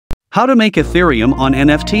How to make Ethereum on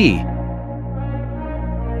NFT.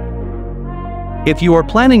 If you are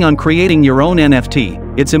planning on creating your own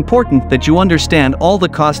NFT, it's important that you understand all the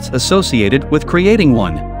costs associated with creating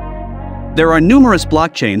one. There are numerous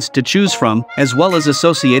blockchains to choose from, as well as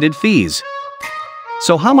associated fees.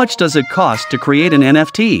 So how much does it cost to create an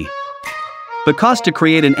NFT? The cost to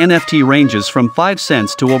create an NFT ranges from 5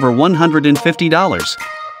 cents to over $150.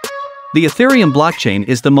 The Ethereum blockchain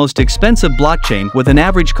is the most expensive blockchain with an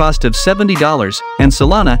average cost of $70, and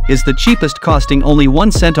Solana is the cheapest, costing only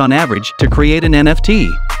 1 cent on average to create an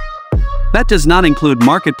NFT. That does not include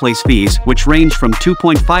marketplace fees, which range from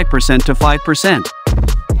 2.5% to 5%.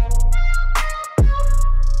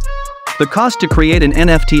 The cost to create an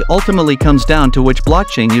NFT ultimately comes down to which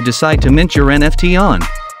blockchain you decide to mint your NFT on.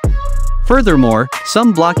 Furthermore,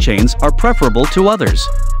 some blockchains are preferable to others.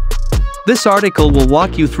 This article will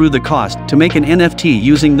walk you through the cost to make an NFT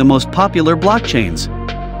using the most popular blockchains.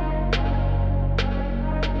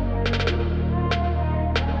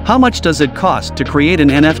 How much does it cost to create an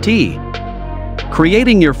NFT?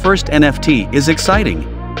 Creating your first NFT is exciting.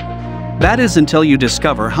 That is until you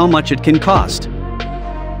discover how much it can cost.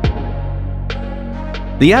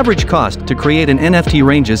 The average cost to create an NFT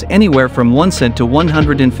ranges anywhere from 1 cent to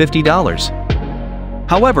 $150.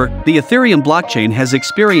 However, the Ethereum blockchain has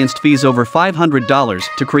experienced fees over $500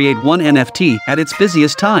 to create one NFT at its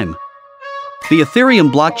busiest time. The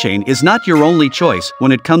Ethereum blockchain is not your only choice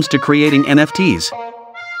when it comes to creating NFTs.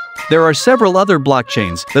 There are several other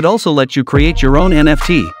blockchains that also let you create your own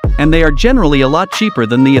NFT, and they are generally a lot cheaper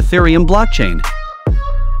than the Ethereum blockchain.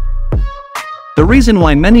 The reason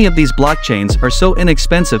why many of these blockchains are so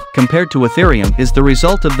inexpensive compared to Ethereum is the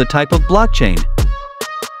result of the type of blockchain.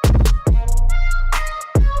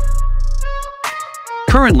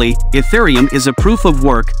 Currently, Ethereum is a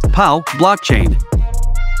proof-of-work (POW) blockchain.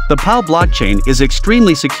 The POW blockchain is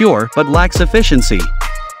extremely secure but lacks efficiency.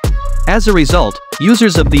 As a result,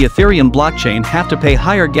 users of the Ethereum blockchain have to pay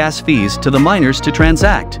higher gas fees to the miners to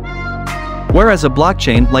transact. Whereas a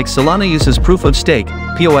blockchain like Solana uses proof-of-stake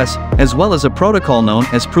 (POS), as well as a protocol known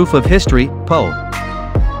as proof-of-history (POH).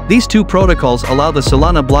 These two protocols allow the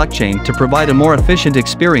Solana blockchain to provide a more efficient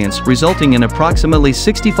experience, resulting in approximately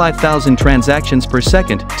 65,000 transactions per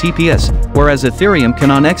second (TPS), whereas Ethereum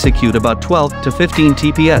can execute about 12 to 15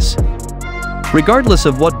 TPS. Regardless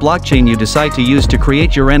of what blockchain you decide to use to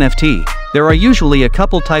create your NFT, there are usually a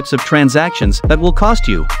couple types of transactions that will cost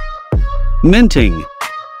you. Minting.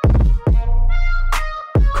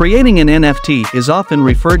 Creating an NFT is often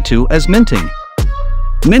referred to as minting.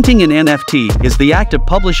 Minting an NFT is the act of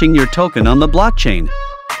publishing your token on the blockchain.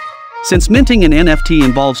 Since minting an NFT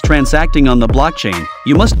involves transacting on the blockchain,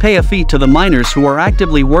 you must pay a fee to the miners who are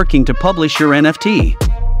actively working to publish your NFT.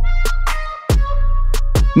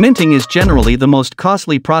 Minting is generally the most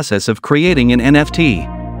costly process of creating an NFT.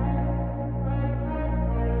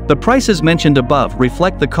 The prices mentioned above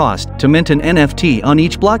reflect the cost to mint an NFT on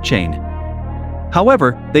each blockchain.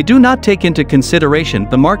 However, they do not take into consideration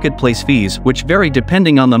the marketplace fees, which vary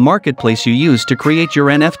depending on the marketplace you use to create your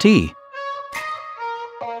NFT.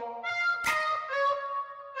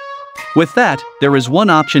 With that, there is one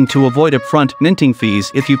option to avoid upfront minting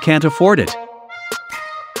fees if you can't afford it.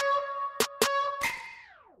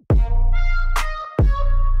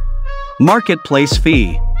 Marketplace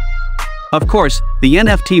fee. Of course, the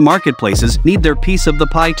NFT marketplaces need their piece of the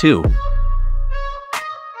pie too.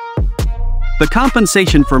 The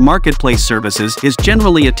compensation for marketplace services is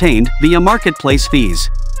generally attained via marketplace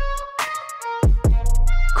fees.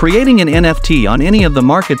 Creating an NFT on any of the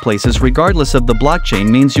marketplaces regardless of the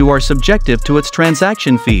blockchain means you are subjective to its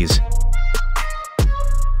transaction fees.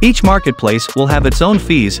 Each marketplace will have its own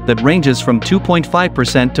fees that ranges from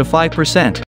 2.5% to 5%.